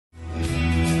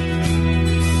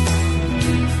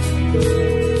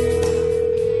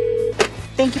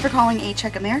Thank you for calling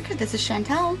A-Check America. This is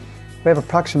Chantel. We have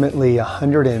approximately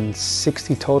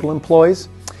 160 total employees,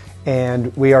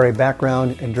 and we are a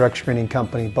background and drug screening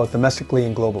company, both domestically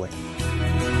and globally.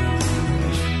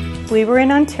 We were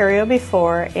in Ontario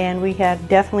before, and we had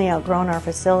definitely outgrown our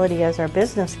facility as our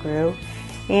business grew.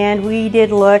 And we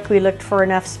looked for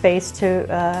enough space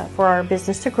for our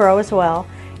business to grow as well.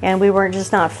 And we weren't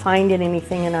just not finding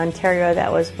anything in Ontario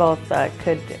that was both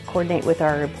could coordinate with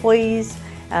our employees,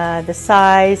 the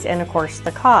size, and of course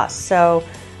the cost. So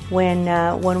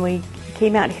when we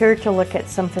came out here to look at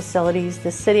some facilities,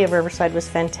 the city of Riverside was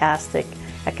fantastic.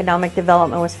 Economic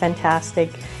development was fantastic,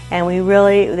 and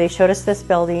they showed us this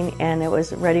building, and it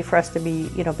was ready for us to be,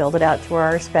 build it out to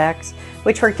our specs,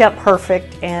 which worked out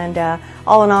perfect. And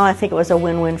all in all, I think it was a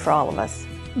win-win for all of us.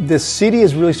 The city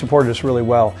has really supported us really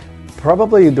well.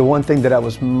 Probably the one thing that I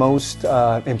was most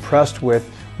impressed with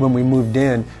when we moved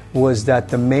in was that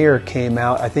the mayor came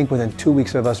out, I think within 2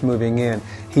 weeks of us moving in.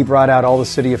 He brought out all the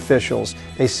city officials.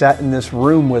 They sat in this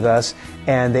room with us,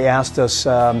 and they asked us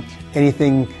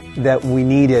anything that we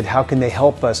needed, how can they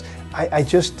help us. I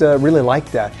just really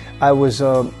liked that. I was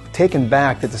taken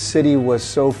back that the city was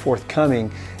so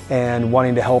forthcoming and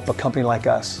wanting to help a company like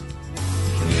us.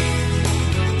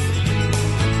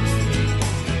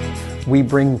 We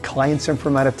bring clients in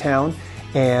from out of town,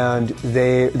 and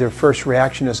their first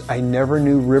reaction is, I never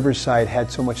knew Riverside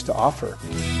had so much to offer.